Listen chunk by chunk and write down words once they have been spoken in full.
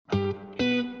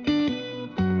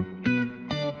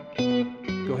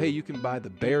hey, you can buy the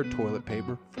bear toilet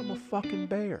paper from a fucking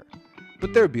bear.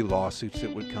 But there'd be lawsuits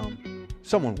that would come.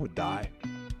 Someone would die.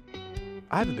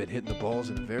 I haven't been hitting the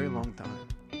balls in a very long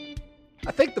time.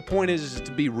 I think the point is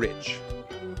to be rich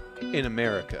in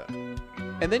America.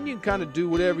 And then you can kind of do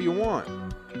whatever you want.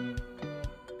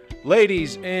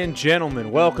 Ladies and gentlemen,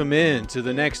 welcome in to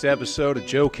the next episode of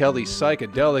Joe Kelly's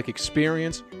Psychedelic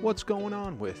Experience. What's going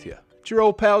on with you? It's your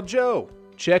old pal Joe,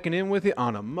 checking in with you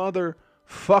on a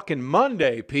motherfucking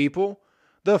Monday, people.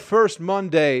 The first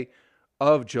Monday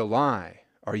of July.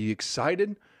 Are you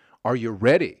excited? Are you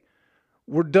ready?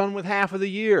 We're done with half of the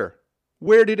year.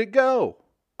 Where did it go?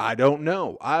 I don't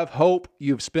know. I hope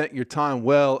you've spent your time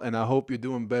well, and I hope you're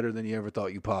doing better than you ever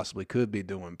thought you possibly could be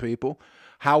doing, people.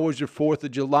 How was your 4th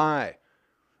of July?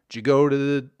 Did you go to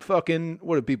the fucking,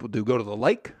 what do people do? Go to the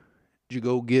lake? Did you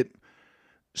go get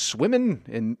swimming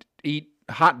and eat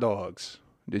hot dogs?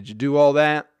 Did you do all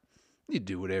that? You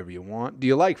do whatever you want. Do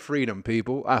you like freedom,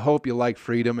 people? I hope you like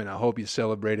freedom, and I hope you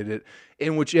celebrated it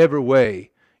in whichever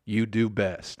way you do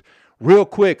best. Real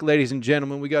quick, ladies and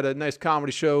gentlemen, we got a nice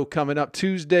comedy show coming up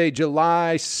Tuesday,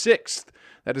 July 6th.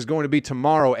 That is going to be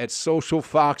tomorrow at Social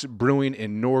Fox Brewing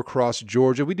in Norcross,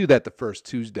 Georgia. We do that the first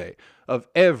Tuesday of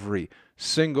every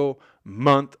single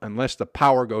month unless the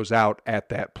power goes out at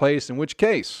that place, in which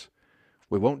case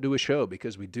we won't do a show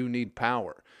because we do need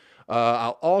power.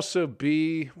 I'll also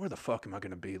be, where the fuck am I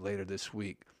going to be later this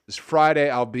week? This Friday,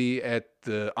 I'll be at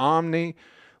the Omni.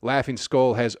 Laughing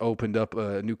Skull has opened up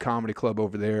a new comedy club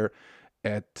over there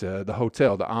at the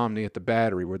hotel, the Omni at the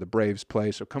Battery, where the Braves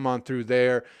play. So come on through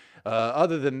there.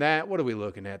 Other than that, what are we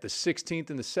looking at? The 16th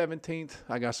and the 17th?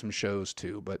 I got some shows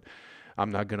too, but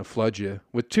I'm not going to flood you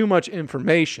with too much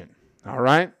information. All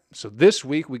right? So this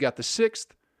week, we got the 6th.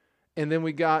 And then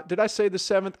we got, did I say the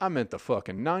 7th? I meant the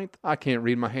fucking 9th. I can't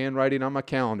read my handwriting on my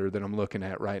calendar that I'm looking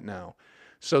at right now.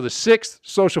 So the 6th,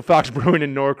 Social Fox Brewing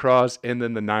in Norcross, and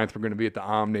then the 9th, we're going to be at the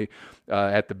Omni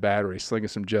at the Battery, slinging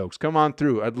some jokes. Come on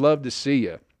through. I'd love to see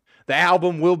you. The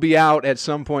album will be out at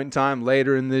some point in time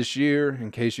later in this year.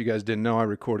 In case you guys didn't know, I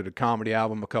recorded a comedy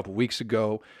album a couple weeks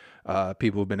ago.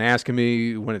 People have been asking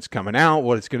me when it's coming out,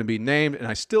 what it's going to be named, and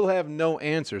I still have no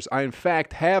answers. I, in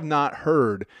fact, have not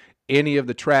heard any of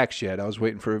the tracks yet. I was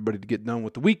waiting for everybody to get done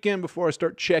with the weekend before I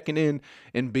start checking in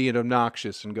and being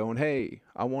obnoxious and going, hey,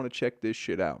 I want to check this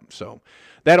shit out. So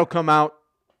that'll come out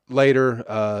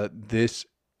later this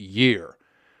year.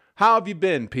 How have you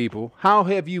been, people? How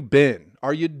have you been?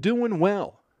 Are you doing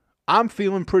well? I'm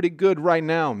feeling pretty good right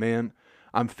now, man.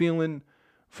 I'm feeling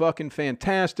fucking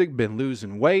fantastic. Been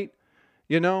losing weight,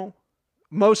 you know.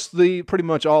 Mostly, pretty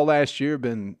much all last year,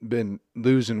 been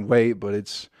losing weight, but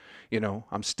it's, you know,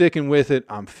 I'm sticking with it.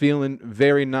 I'm feeling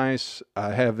very nice.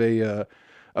 I have a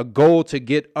goal to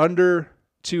get under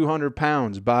 200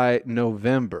 pounds by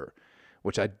November,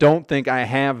 which I don't think I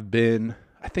have been.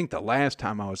 I think the last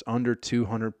time I was under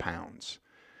 200 pounds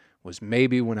was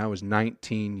maybe when I was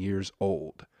 19 years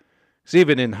old. Because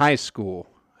even in high school,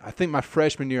 I think my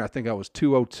freshman year, I think I was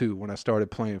 202 when I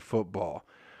started playing football.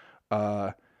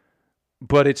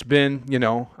 But it's been, you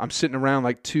know, I'm sitting around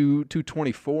like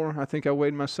 224, I think I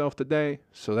weighed myself today.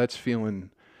 So that's feeling,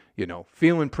 you know,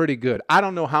 feeling pretty good. I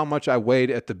don't know how much I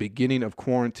weighed at the beginning of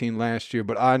quarantine last year,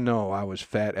 but I know I was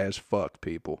fat as fuck,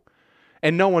 people.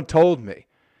 And no one told me.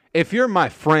 If you're my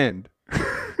friend,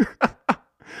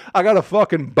 I got a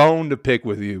fucking bone to pick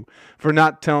with you for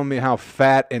not telling me how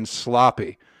fat and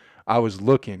sloppy I was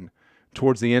looking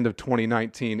towards the end of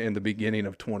 2019 and the beginning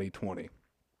of 2020.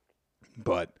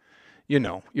 But, you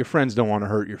know, your friends don't want to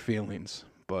hurt your feelings.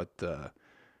 But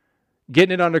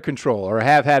getting it under control, or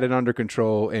have had it under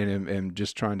control, and am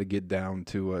just trying to get down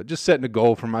to just setting a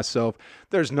goal for myself.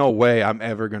 There's no way I'm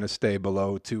ever going to stay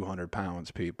below 200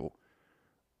 pounds, people.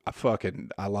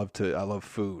 I love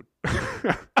food.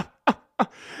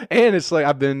 And it's like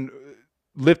I've been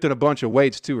lifting a bunch of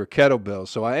weights too, or kettlebells.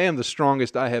 So I am the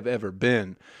strongest I have ever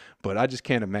been, but I just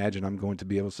can't imagine I'm going to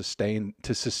be able to sustain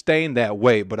that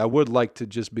weight. But I would like to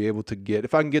just be able to get,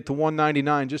 if I can get to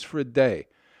 199 just for a day,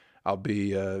 I'll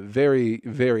be very,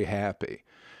 very happy.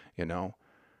 You know,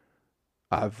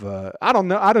 I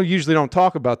don't usually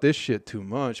talk about this shit too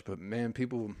much, but man,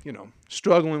 people, you know,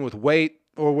 struggling with weight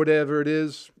or whatever it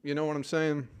is, you know what I'm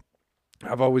saying?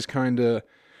 I've always kind of,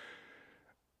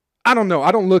 I don't know.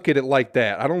 I don't look at it like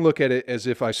that. I don't look at it as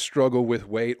if I struggle with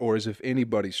weight or as if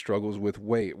anybody struggles with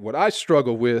weight. What I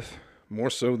struggle with, more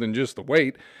so than just the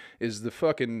weight, is the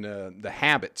fucking, the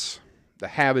habits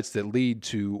that lead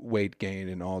to weight gain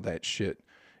and all that shit.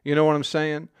 You know what I'm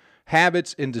saying?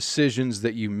 Habits and decisions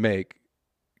that you make.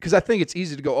 Because I think it's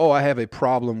easy to go, oh, I have a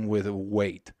problem with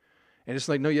weight. And it's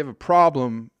like, no, you have a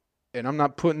problem and I'm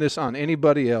not putting this on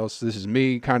anybody else. This is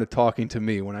me kind of talking to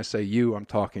me. When I say you, I'm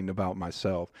talking about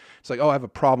myself. It's like, oh, I have a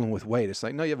problem with weight. It's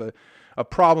like, no, you have a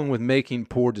problem with making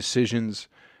poor decisions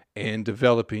and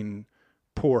developing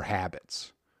poor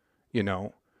habits, you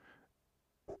know?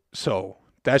 So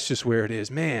that's just where it is.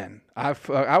 Man,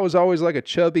 I was always like a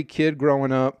chubby kid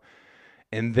growing up,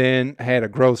 and then had a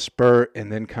growth spurt,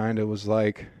 and then kind of was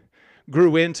like,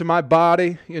 grew into my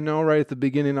body, right at the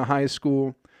beginning of high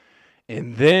school.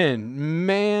 And then,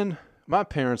 man, my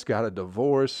parents got a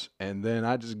divorce, and then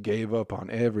I just gave up on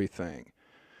everything.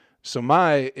 So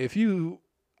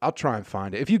I'll try and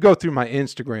find it. If you go through my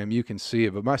Instagram, you can see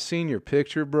it. But my senior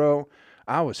picture, bro,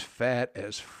 I was fat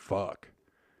as fuck.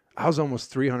 I was almost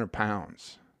 300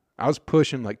 pounds. I was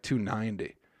pushing like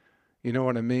 290. You know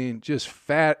what I mean? Just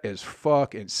fat as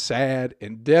fuck and sad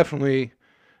and definitely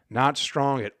not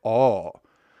strong at all.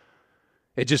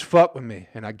 It just fucked with me,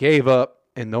 and I gave up.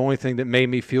 And the only thing that made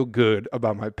me feel good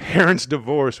about my parents'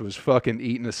 divorce was fucking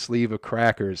eating a sleeve of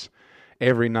crackers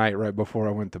every night right before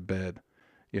I went to bed.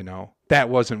 That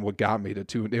wasn't what got me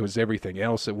to it. It was everything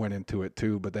else that went into it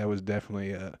too, but that was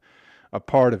definitely a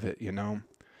part of it,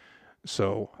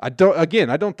 So I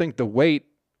don't think the weight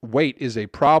is a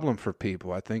problem for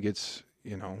people. I think it's,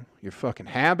 your fucking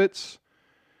habits,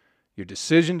 your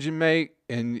decisions you make,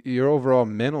 and your overall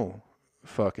mental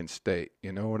fucking state.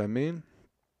 You know what I mean?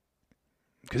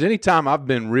 Because anytime I've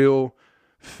been real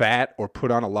fat or put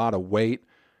on a lot of weight,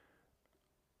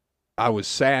 I was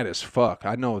sad as fuck.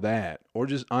 I know that. Or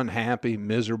just unhappy,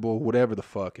 miserable, whatever the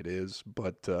fuck it is.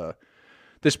 But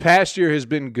this past year has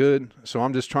been good. So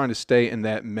I'm just trying to stay in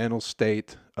that mental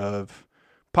state of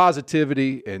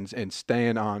positivity and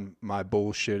staying on my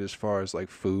bullshit as far as like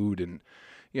food and,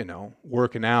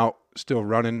 working out, still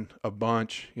running a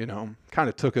bunch, kind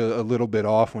of took a little bit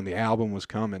off when the album was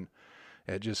coming.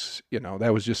 It just,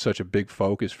 that was just such a big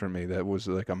focus for me. That was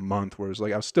like a month where it was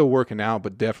like I was still working out,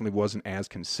 but definitely wasn't as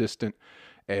consistent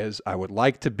as I would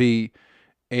like to be.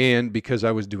 And because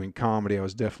I was doing comedy, I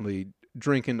was definitely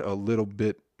drinking a little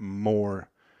bit more,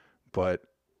 but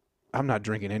I'm not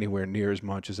drinking anywhere near as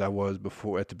much as I was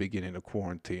before at the beginning of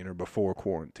quarantine or before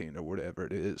quarantine or whatever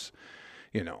it is,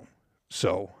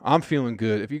 So I'm feeling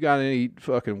good. If you got any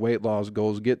fucking weight loss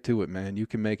goals, get to it, man. You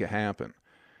can make it happen,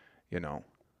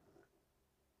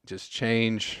 Just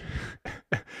change.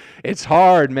 It's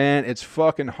hard, man. It's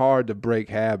fucking hard to break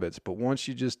habits. But once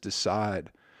you just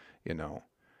decide,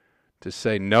 to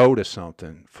say no to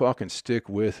something, fucking stick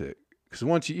with it. Because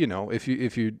once if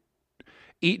you're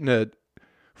eating a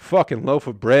fucking loaf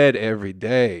of bread every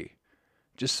day,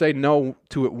 just say no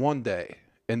to it one day.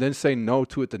 And then say no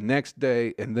to it the next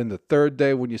day. And then the third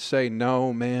day when you say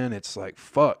no, man, it's like,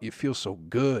 fuck, you feel so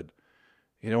good.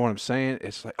 You know what I'm saying?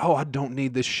 It's like, oh, I don't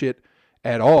need this shit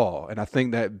at all. And I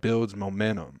think that builds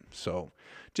momentum. So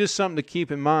just something to keep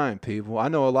in mind, people. I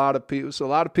know a lot of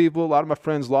my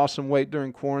friends lost some weight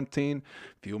during quarantine.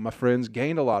 A few of my friends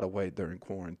gained a lot of weight during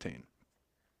quarantine.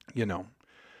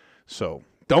 So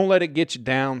don't let it get you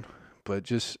down, but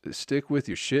just stick with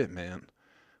your shit, man.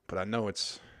 But I know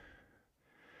it's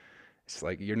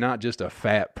like you're not just a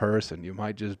fat person. You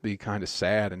might just be kind of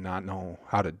sad and not know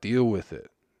how to deal with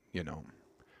it,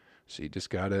 So you just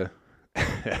gotta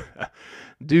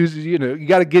you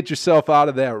gotta get yourself out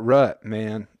of that rut,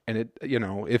 man. And it,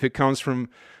 if it comes from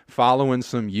following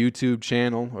some YouTube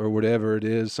channel or whatever it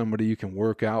is, somebody you can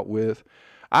work out with.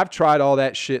 I've tried all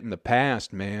that shit in the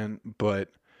past, man, but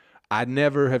I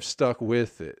never have stuck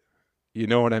with it. You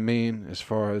know what I mean? As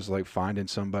far as like finding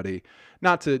somebody,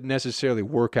 not to necessarily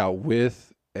work out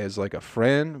with as like a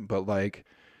friend, but like,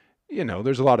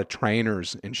 there's a lot of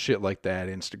trainers and shit like that,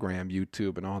 Instagram,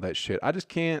 YouTube, and all that shit. I just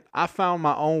can't. I found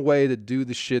my own way to do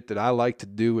the shit that I like to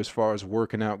do as far as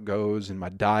working out goes and my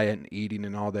diet and eating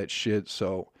and all that shit.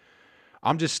 So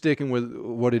I'm just sticking with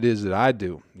what it is that I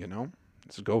do,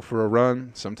 Just go for a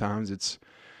run. Sometimes it's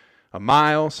a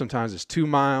mile. Sometimes it's 2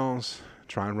 miles.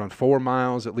 Try and run 4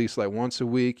 miles at least like once a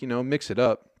week, mix it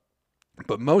up.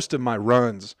 But most of my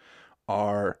runs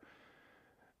are,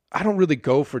 I don't really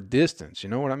go for distance. You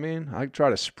know what I mean? I try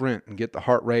to sprint and get the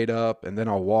heart rate up, and then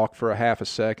I'll walk for a half a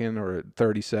second or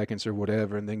 30 seconds or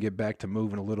whatever, and then get back to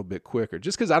moving a little bit quicker.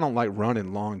 Just because I don't like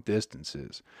running long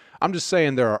distances. I'm just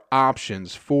saying there are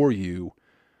options for you,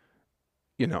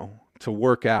 to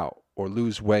work out or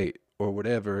lose weight or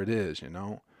whatever it is,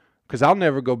 Because I'll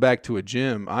never go back to a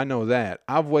gym. I know that.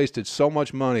 I've wasted so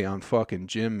much money on fucking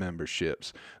gym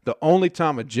memberships. The only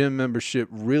time a gym membership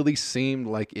really seemed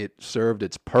like it served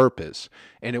its purpose,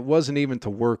 and it wasn't even to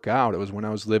work out. It was when I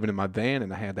was living in my van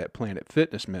and I had that Planet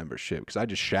Fitness membership because I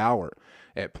just shower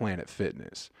at Planet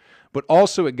Fitness. But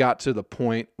also it got to the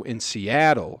point in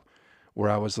Seattle where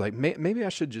I was like, maybe I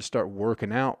should just start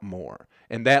working out more.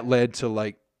 And that led to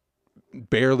like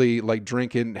barely like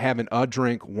having a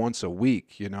drink once a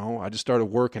week, you know? I just started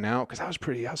working out because I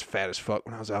was fat as fuck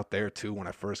when I was out there too, when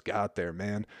I first got there,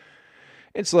 man.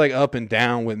 It's like up and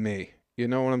down with me. You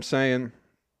know what I'm saying?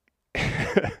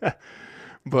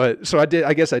 But so I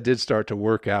guess I did start to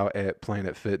work out at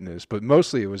Planet Fitness, but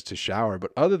mostly it was to shower.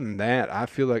 But other than that, I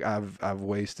feel like I've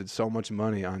wasted so much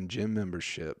money on gym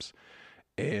memberships.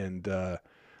 And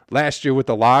last year with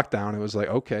the lockdown, it was like,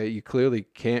 okay, you clearly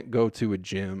can't go to a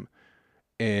gym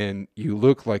and you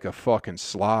look like a fucking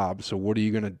slob. So what are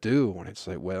you going to do? And it's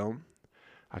like, well,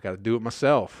 I got to do it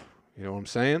myself. You know what I'm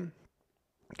saying?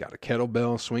 Got a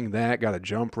kettlebell, swing that, got a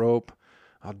jump rope.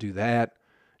 I'll do that.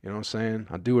 You know what I'm saying?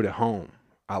 I'll do it at home.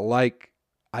 I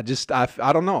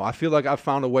don't know. I feel like I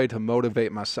found a way to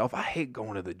motivate myself. I hate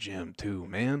going to the gym too,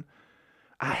 man.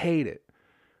 I hate it.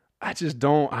 I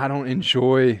don't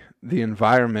enjoy the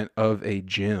environment of a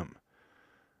gym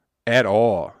at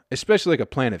all, especially like a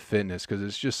Planet Fitness, because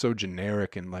it's just so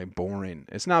generic and like boring.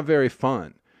 It's not very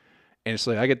fun. And it's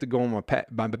like I get to go on my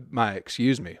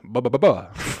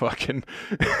fucking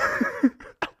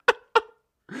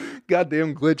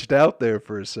goddamn glitched out there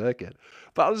for a second.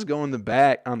 But I'll just go on the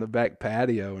back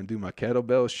patio and do my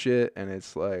kettlebell shit, and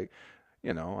it's like,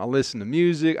 you know, I'll listen to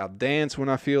music, I'll dance when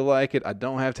I feel like it. I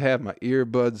don't have to have my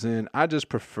earbuds in. I just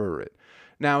prefer it.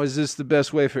 Now, is this the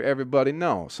best way for everybody?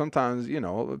 No. Sometimes, you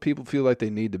know, people feel like they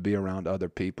need to be around other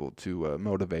people to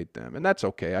motivate them, and that's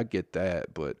okay. I get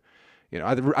that, but you know,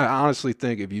 I honestly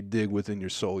think if you dig within your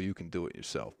soul, you can do it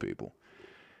yourself, people.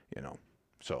 You know,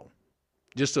 so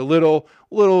just a little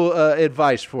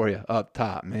advice for you up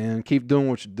top, man. Keep doing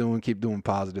what you're doing. Keep doing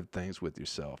positive things with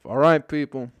yourself. All right,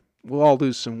 people? We'll all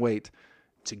lose some weight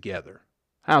together.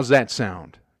 How's that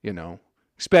sound? You know,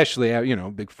 especially, you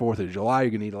know, big 4th of July,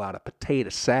 you're going to eat a lot of potato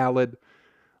salad,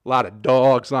 a lot of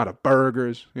dogs, a lot of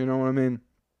burgers. You know what I mean?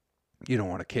 You don't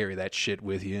want to carry that shit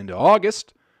with you into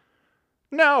August.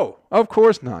 No, of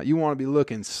course not. You want to be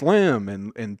looking slim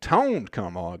and toned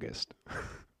come August.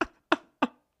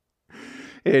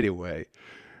 Anyway,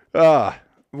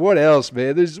 what else,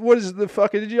 man?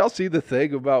 Did y'all see the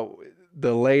thing about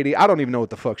the lady? I don't even know what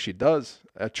the fuck she does.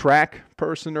 A track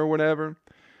person or whatever,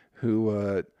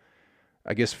 who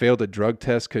I guess failed a drug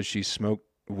test because she smoked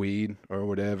weed or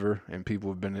whatever, and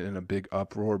people have been in a big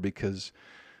uproar because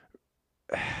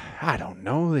I don't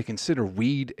know. They consider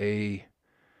weed an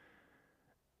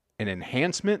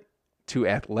enhancement to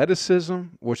athleticism,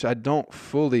 which I don't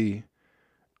fully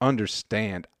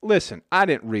understand. Listen, I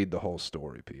didn't read the whole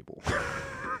story, people.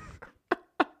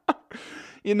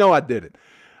 You know I didn't.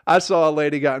 I saw a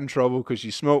lady got in trouble because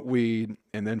she smoked weed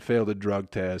and then failed a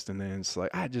drug test, and then it's like,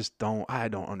 I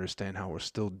don't understand how we're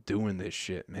still doing this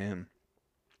shit, man.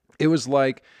 It was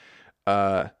like,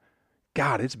 God,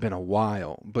 it's been a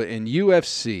while, but in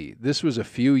UFC, this was a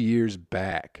few years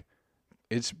back.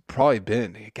 It's probably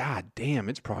been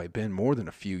more than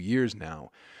a few years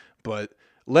now, but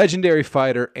legendary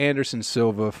fighter Anderson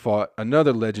Silva fought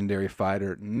another legendary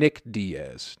fighter, Nick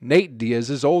Diaz. Nate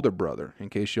Diaz's older brother, in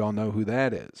case y'all know who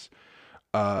that is.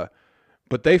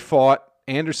 But they fought.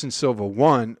 Anderson Silva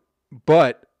won,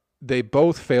 but they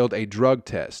both failed a drug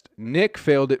test. Nick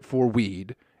failed it for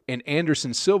weed, and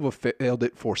Anderson Silva failed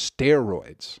it for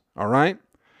steroids. All right?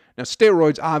 Now,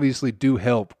 steroids obviously do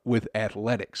help with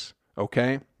athletics,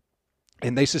 okay?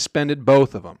 And they suspended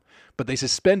both of them. But they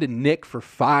suspended Nick for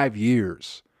 5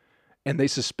 years. And they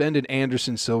suspended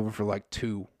Anderson Silva for like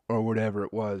 2 or whatever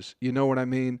it was. You know what I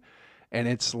mean? And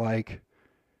it's like,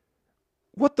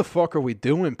 what the fuck are we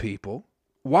doing, people?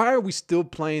 Why are we still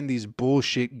playing these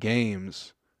bullshit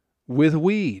games with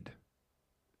weed?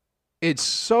 It's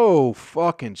so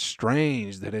fucking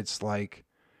strange that it's like,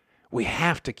 we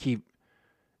have to keep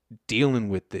dealing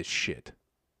with this shit.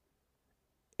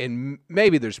 And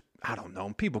maybe I don't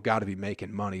know, people got to be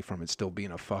making money from it still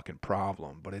being a fucking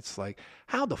problem. But it's like,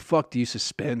 how the fuck do you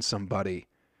suspend somebody?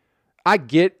 I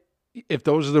get if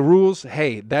those are the rules,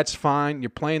 hey, that's fine. You're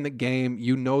playing the game.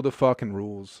 You know the fucking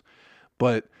rules.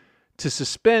 But to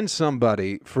suspend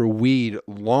somebody for weed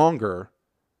longer,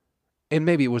 and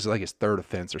maybe it was like his 3rd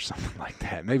offense or something like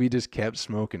that. Maybe he just kept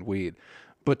smoking weed.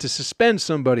 But to suspend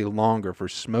somebody longer for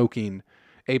smoking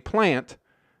a plant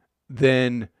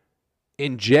than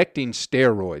injecting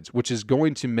steroids, which is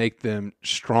going to make them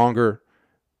stronger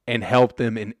and help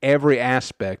them in every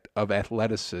aspect of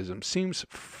athleticism, seems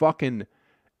fucking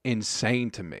insane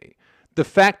to me. The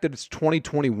fact that it's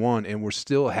 2021 and we're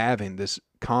still having this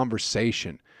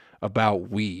conversation about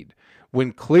weed,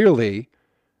 when clearly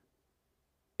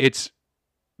it's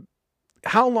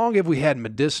how long have we had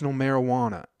medicinal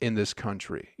marijuana in this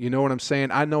country? You know what I'm saying?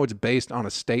 I know it's based on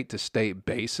a state-to-state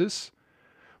basis,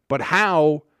 but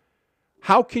how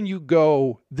can you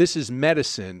go, this is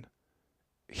medicine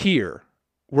here,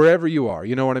 wherever you are,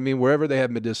 you know what I mean? Wherever they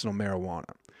have medicinal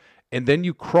marijuana. And then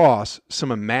you cross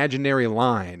some imaginary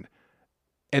line,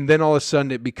 and then all of a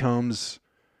sudden it becomes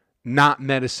not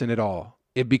medicine at all.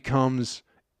 It becomes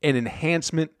an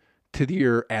enhancement to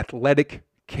your athletic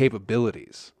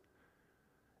capabilities.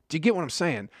 Do you get what I'm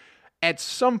saying? At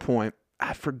some point,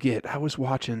 I forget, it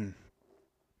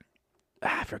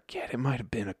might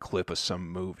have been a clip of some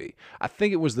movie. I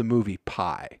think it was the movie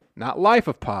Pi. Not Life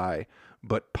of Pi,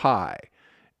 but Pi.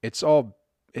 I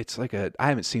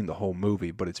haven't seen the whole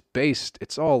movie, but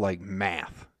it's all like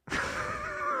math.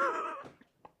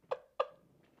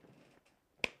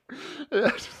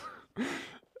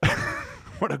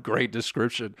 What a great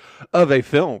description of a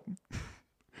film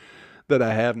that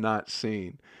I have not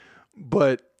seen.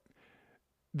 But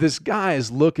this guy is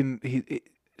he's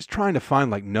trying to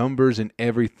find like numbers and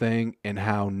everything, and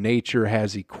how nature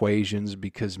has equations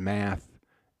because math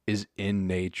is in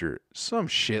nature. Some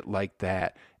shit like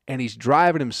that. And he's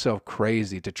driving himself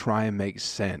crazy to try and make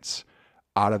sense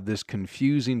out of this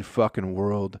confusing fucking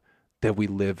world that we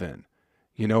live in.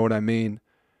 You know what I mean?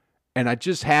 And I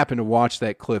just happened to watch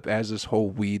that clip as this whole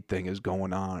weed thing is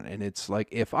going on. And it's like,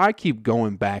 if I keep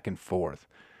going back and forth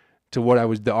to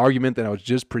the argument that I was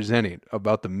just presenting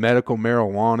about the medical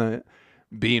marijuana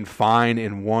being fine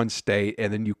in one state,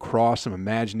 and then you cross some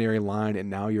imaginary line and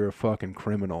now you're a fucking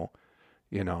criminal,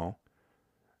 you know,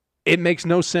 it makes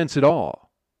no sense at all.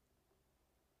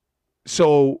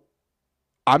 So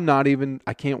I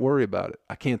can't worry about it.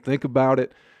 I can't think about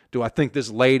it. Do I think this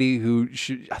lady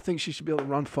I think she should be able to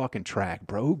run fucking track,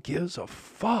 bro? Who gives a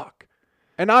fuck?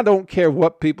 And I don't care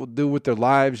what people do with their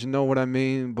lives, you know what I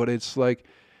mean? But it's like,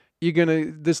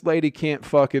 this lady can't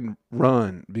fucking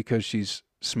run because she's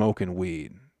smoking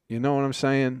weed. You know what I'm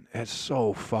saying? It's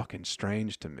so fucking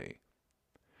strange to me.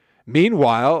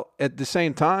 Meanwhile, at the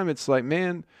same time, it's like,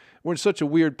 man, we're in such a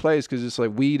weird place because it's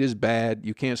like weed is bad.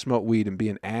 You can't smoke weed and be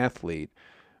an athlete.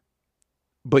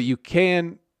 But you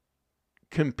can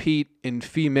compete in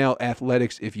female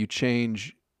athletics if you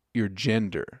change your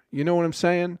gender. You know what I'm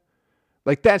saying?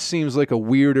 Like, that seems like a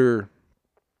weirder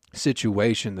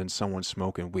situation than someone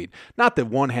smoking weed. Not that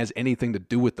one has anything to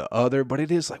do with the other, but it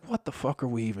is like, what the fuck are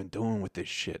we even doing with this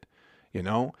shit? You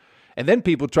know? And then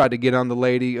people tried to get on the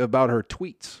lady about her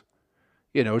tweets.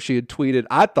 You know, she had tweeted,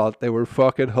 I thought they were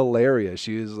fucking hilarious.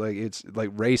 She was like, it's like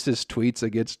racist tweets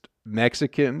against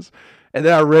Mexicans. And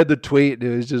then I read the tweet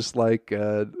and it was just like,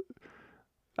 I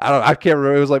can't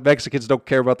remember. It was like Mexicans don't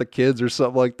care about the kids or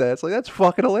something like that. It's like, that's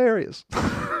fucking hilarious.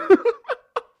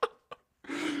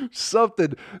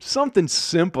 Something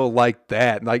simple like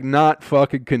that. Like, not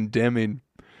fucking condemning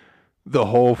the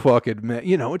whole fucking,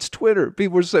 you know, it's Twitter.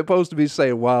 People were supposed to be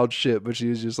saying wild shit, but she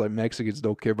was just like, Mexicans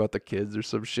don't care about the kids or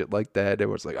some shit like that.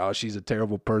 Everyone's like, oh, she's a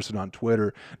terrible person on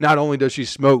Twitter. Not only does she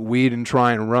smoke weed and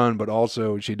try and run, but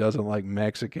also she doesn't like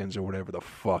Mexicans or whatever the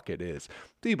fuck it is.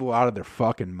 People out of their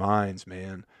fucking minds,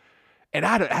 man. And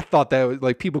I thought that was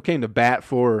like, people came to bat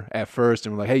for her at first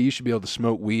and were like, hey, you should be able to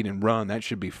smoke weed and run. That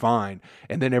should be fine.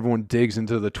 And then everyone digs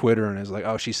into the Twitter and is like,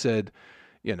 oh, she said,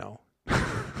 you know,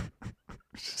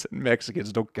 she said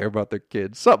Mexicans don't care about their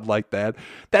kids. Something like that.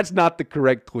 That's not the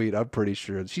correct tweet, I'm pretty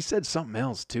sure. She said something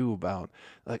else too about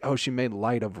like, oh, she made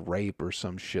light of rape or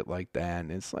some shit like that.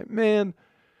 And it's like, man,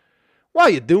 why are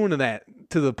you doing that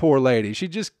to the poor lady? She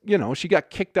just, you know, she got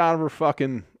kicked out of her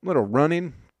fucking little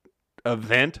running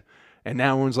event. And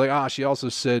now everyone's like, she also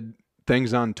said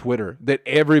things on Twitter that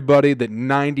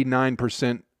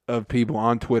 99% of people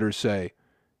on Twitter say.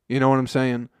 You know what I'm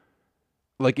saying?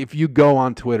 Like, if you go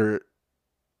on Twitter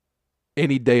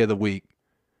any day of the week,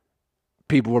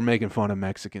 people were making fun of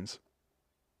Mexicans.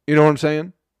 You know what I'm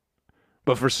saying?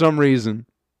 But for some reason,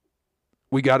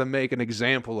 we got to make an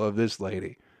example of this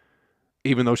lady,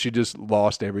 even though she just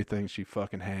lost everything she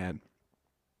fucking had.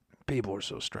 People are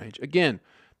so strange. Again,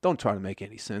 don't try to make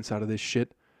any sense out of this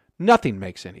shit. Nothing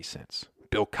makes any sense.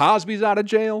 Bill Cosby's out of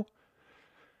jail.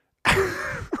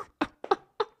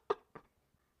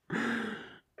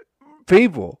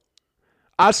 People,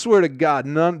 I swear to God,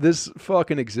 this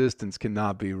fucking existence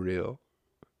cannot be real.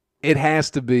 It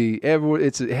has to be.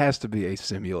 It has to be a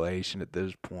simulation at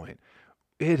this point.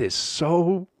 It is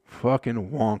so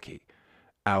fucking wonky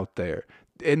out there.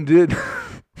 And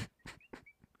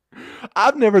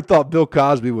I've never thought Bill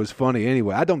Cosby was funny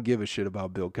anyway. I don't give a shit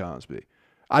about Bill Cosby.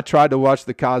 I tried to watch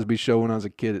The Cosby Show when I was a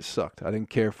kid. It sucked. I didn't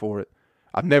care for it.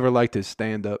 I've never liked his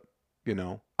stand-up, you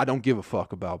know. I don't give a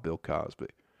fuck about Bill Cosby.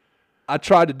 I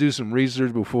tried to do some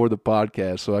research before the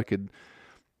podcast so I could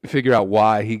figure out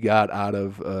why he got out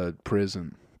of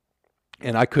prison.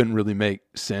 And I couldn't really make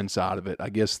sense out of it. I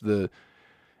guess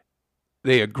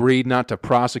they agreed not to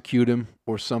prosecute him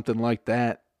or something like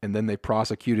that, and then they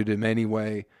prosecuted him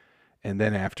anyway. And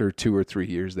then after 2 or 3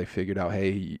 years, they figured out,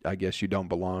 hey, I guess you don't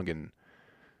belong in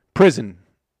prison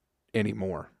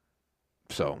anymore.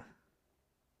 So,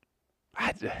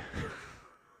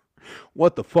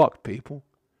 what the fuck, people?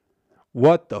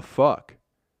 What the fuck?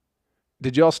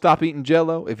 Did y'all stop eating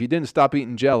Jell-O? If you didn't stop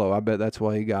eating Jell-O, I bet that's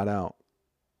why he got out.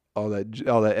 All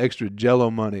that extra Jell-O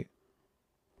money.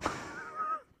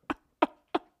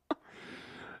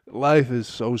 Life is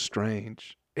so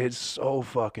strange. It's so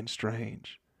fucking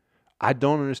strange. I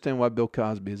don't understand why Bill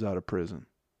Cosby is out of prison.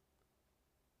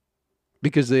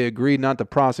 Because they agreed not to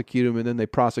prosecute him, and then they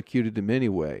prosecuted him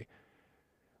anyway.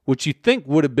 Which you think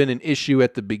would have been an issue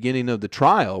at the beginning of the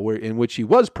trial in which he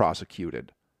was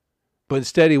prosecuted. But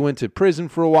instead he went to prison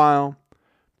for a while.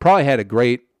 Probably had a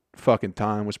great fucking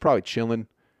time. Was probably chilling.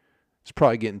 Was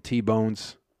probably getting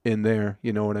T-bones in there.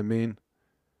 You know what I mean?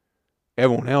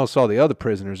 Everyone else, all the other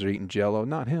prisoners are eating Jell-O.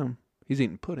 Not him. He's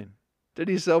eating pudding. Did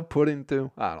he sell pudding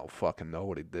too? I don't fucking know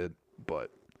what he did.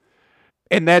 But,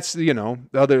 and that's,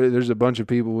 there's a bunch of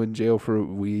people in jail for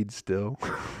weed still.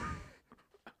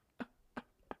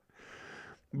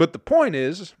 But the point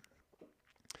is,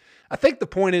 I think the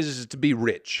point is to be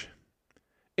rich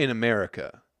in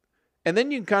America. And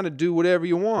then you can kind of do whatever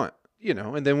you want,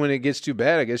 and then when it gets too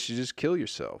bad, I guess you just kill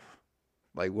yourself.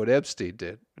 Like what Epstein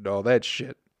did and all that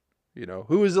shit.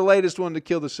 Who was the latest one to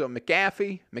kill themselves?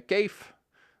 McAfee?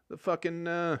 The fucking,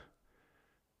 the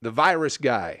virus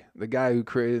guy. The guy who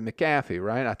created McAfee,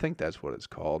 right? I think that's what it's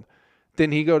called.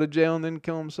 Didn't he go to jail and then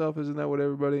kill himself? Isn't that what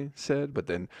everybody said? But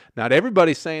then, not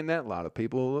everybody's saying that. A lot of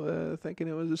people thinking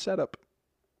it was a setup.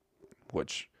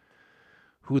 Which,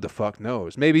 who the fuck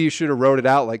knows? Maybe you should have wrote it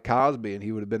out like Cosby and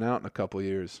he would have been out in a couple of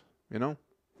years.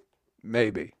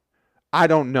 Maybe. I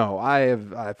don't know.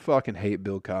 I fucking hate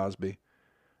Bill Cosby.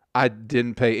 I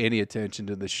didn't pay any attention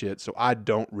to the shit, so I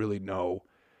don't really know.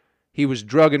 He was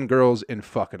drugging girls and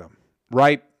fucking them,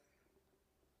 right?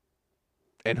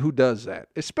 And who does that?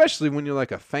 Especially when you're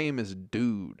like a famous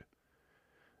dude.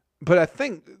 But I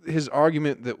think his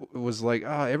argument that was like,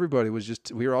 everybody was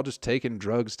we were all just taking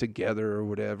drugs together or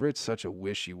whatever. It's such a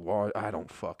wishy-washy. I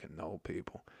don't fucking know,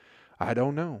 people. I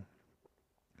don't know.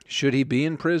 Should he be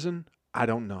in prison? I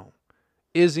don't know.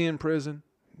 Is he in prison?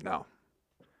 No.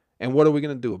 And what are we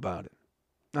going to do about it?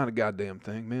 Not a goddamn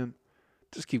thing, man.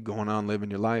 Just keep going on living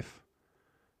your life.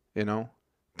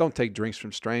 Don't take drinks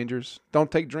from strangers. Don't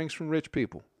take drinks from rich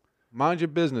people. Mind your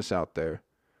business out there.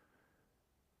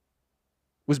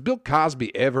 Was Bill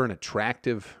Cosby ever an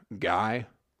attractive guy?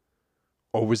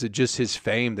 Or was it just his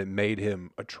fame that made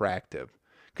him attractive?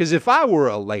 Because if I were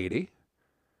a lady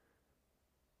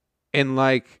and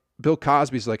like Bill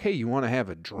Cosby's like, hey, you want to have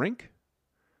a drink?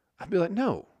 I'd be like,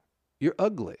 no, you're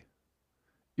ugly.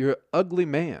 You're an ugly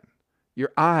man.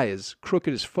 Your eye is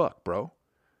crooked as fuck, bro.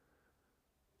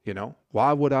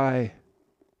 Why would I?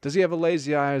 Does he have a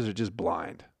lazy eye or just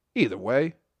blind? Either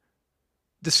way.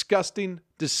 Disgusting,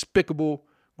 despicable,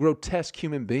 grotesque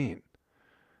human being.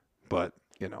 But,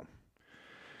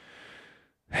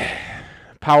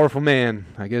 powerful man.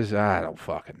 I guess I don't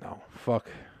fucking know. Fuck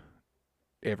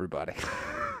everybody.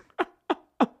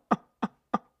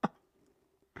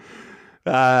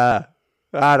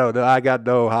 I don't know. I got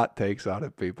no hot takes on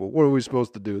it, people. What are we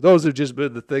supposed to do? Those have just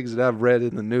been the things that I've read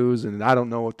in the news, and I don't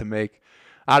know what to make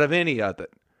out of any of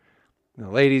it. The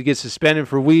lady gets suspended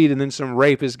for weed, and then some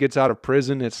rapist gets out of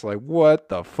prison. It's like, what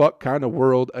the fuck kind of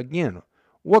world? Again,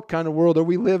 what kind of world are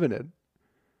we living in?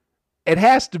 It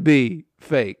has to be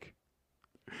fake.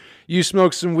 You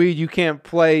smoke some weed, you can't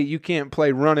play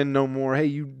running no more. Hey,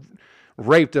 you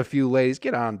raped a few ladies.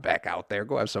 Get on back out there.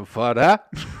 Go have some fun, huh?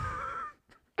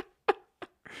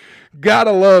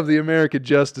 Gotta love the American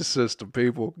justice system,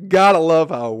 people. Gotta love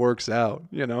how it works out,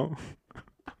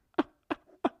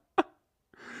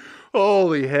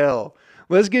 Holy hell.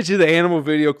 Let's get you the animal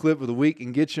video clip of the week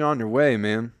and get you on your way,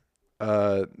 man.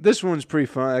 This one's pretty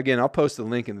fun. Again, I'll post the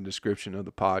link in the description of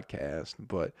the podcast.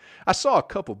 But I saw a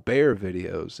couple bear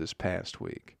videos this past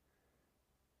week.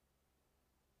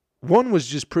 One was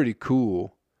just pretty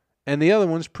cool, and the other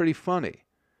one's pretty funny.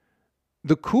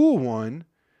 The cool one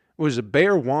was a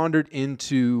bear wandered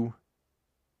into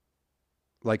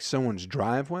like someone's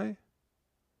driveway,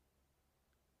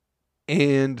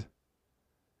 and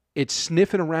it's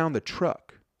sniffing around the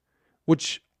truck,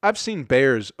 which I've seen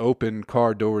bears open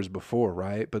car doors before,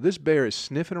 right? But this bear is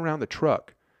sniffing around the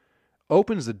truck,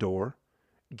 opens the door,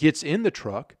 gets in the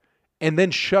truck, and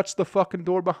then shuts the fucking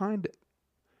door behind it.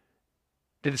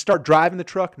 Did it start driving the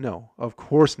truck? No, of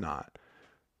course not.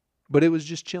 But it was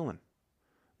just chilling.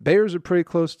 Bears are pretty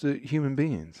close to human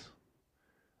beings.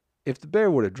 If the bear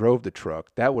would have drove the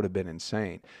truck, that would have been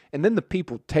insane. And then the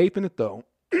people taping it, though,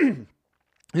 this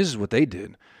is what they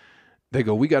did. They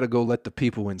go, we got to go let the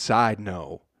people inside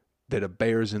know that a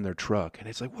bear's in their truck. And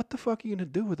it's like, what the fuck are you going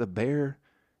to do with a bear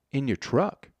in your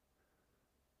truck?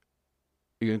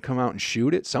 You're going to come out and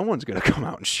shoot it? Someone's going to come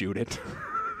out and shoot it.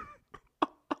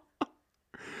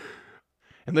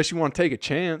 Unless you want to take a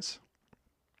chance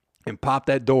and pop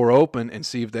that door open and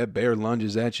see if that bear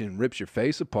lunges at you and rips your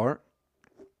face apart.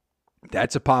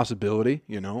 That's a possibility,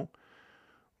 you know.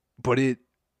 But it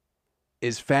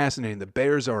is fascinating. The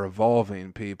bears are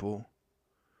evolving, people.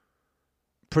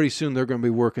 Pretty soon they're going to be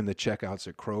working the checkouts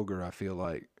at Kroger, I feel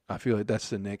like. I feel like that's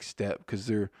the next step because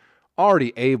they're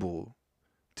already able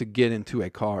to get into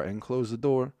a car and close the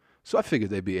door. So I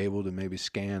figured they'd be able to maybe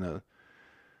scan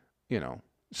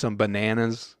some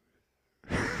bananas,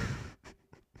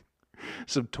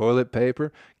 some toilet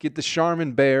paper, get the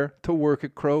Charmin bear to work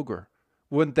at Kroger.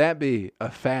 Wouldn't that be a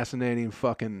fascinating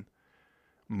fucking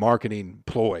marketing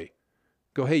ploy?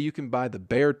 Go, hey, you can buy the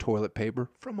bear toilet paper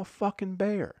from a fucking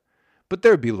bear. But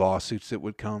there'd be lawsuits that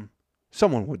would come.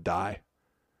 Someone would die.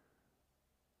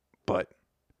 But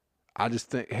I just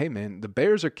think, hey, man, the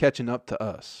bears are catching up to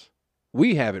us.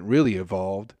 We haven't really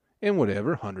evolved in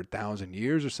 100,000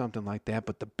 years or something like that,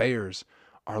 but the bears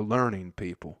are learning,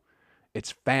 people.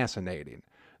 It's fascinating.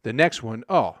 The next one,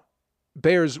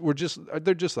 bears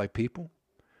they're just like people.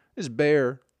 This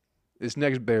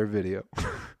next bear video.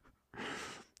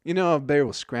 You know, a bear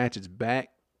will scratch its back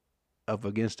up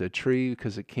against a tree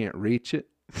because it can't reach it.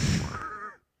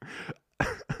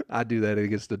 I do that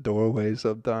against the doorway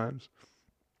sometimes.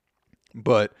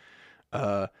 But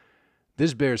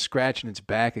this bear is scratching its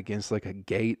back against like a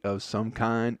gate of some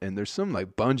kind, and there's some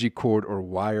like bungee cord or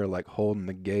wire like holding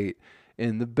the gate,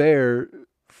 and the bear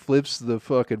flips the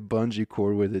fucking bungee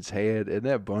cord with its hand, and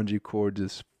that bungee cord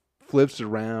just flips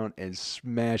around and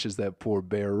smashes that poor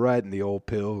bear right in the old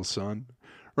pills, son.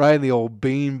 Right in the old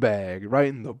bean bag, right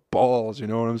in the balls, you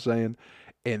know what I'm saying?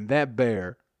 And that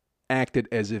bear acted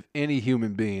as if any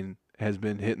human being has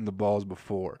been hitting the balls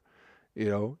before. You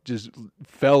know, just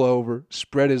fell over,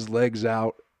 spread his legs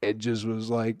out, and just was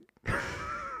like,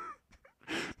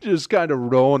 just kind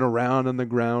of rolling around on the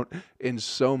ground in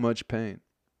so much pain.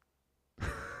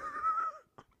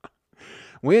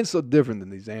 We ain't so different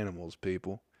than these animals,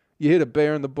 people. You hit a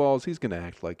bear in the balls, he's going to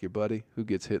act like your buddy who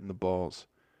gets hit in the balls.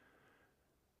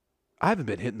 I haven't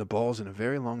been hitting the balls in a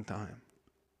very long time.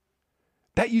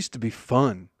 That used to be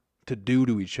fun to do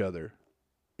to each other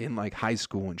in like high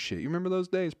school and shit. You remember those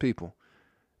days, people?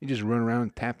 You just run around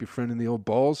and tap your friend in the old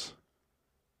balls.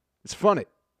 It's funny.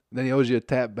 Then he owes you a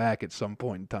tap back at some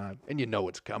point in time, and you know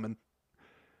it's coming.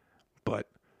 But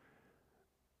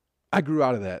I grew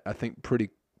out of that, I think, pretty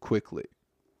quickly.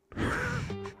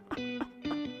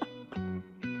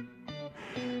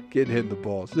 Getting hit in the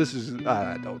balls. This is,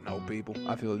 I don't know, people.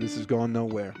 I feel like this is going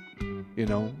nowhere. You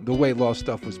know, the weight loss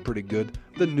stuff was pretty good.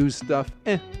 The news stuff,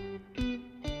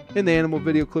 In the animal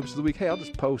video clips of the week, hey, I'll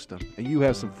just post them, and you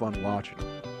have some fun watching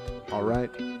them. All right?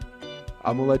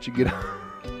 I'm going to let you get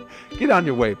on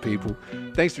your way, people.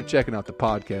 Thanks for checking out the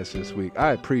podcast this week.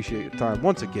 I appreciate your time.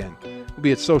 Once again, we'll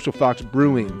be at Social Fox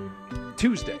Brewing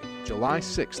Tuesday, July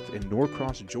 6th in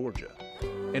Norcross, Georgia.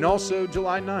 And also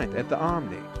July 9th at the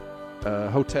Omni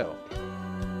Hotel.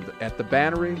 At the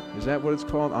Battery. Is that what it's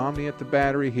called? Omni at the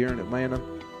Battery here in Atlanta.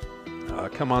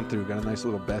 Come on through. Got a nice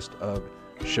little best of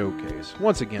showcase.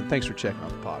 Once again, thanks for checking out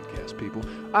the podcast, people.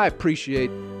 I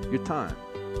appreciate your time.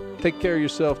 Take care of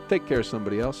yourself. Take care of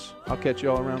somebody else. I'll catch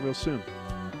you all around real soon.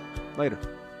 Later.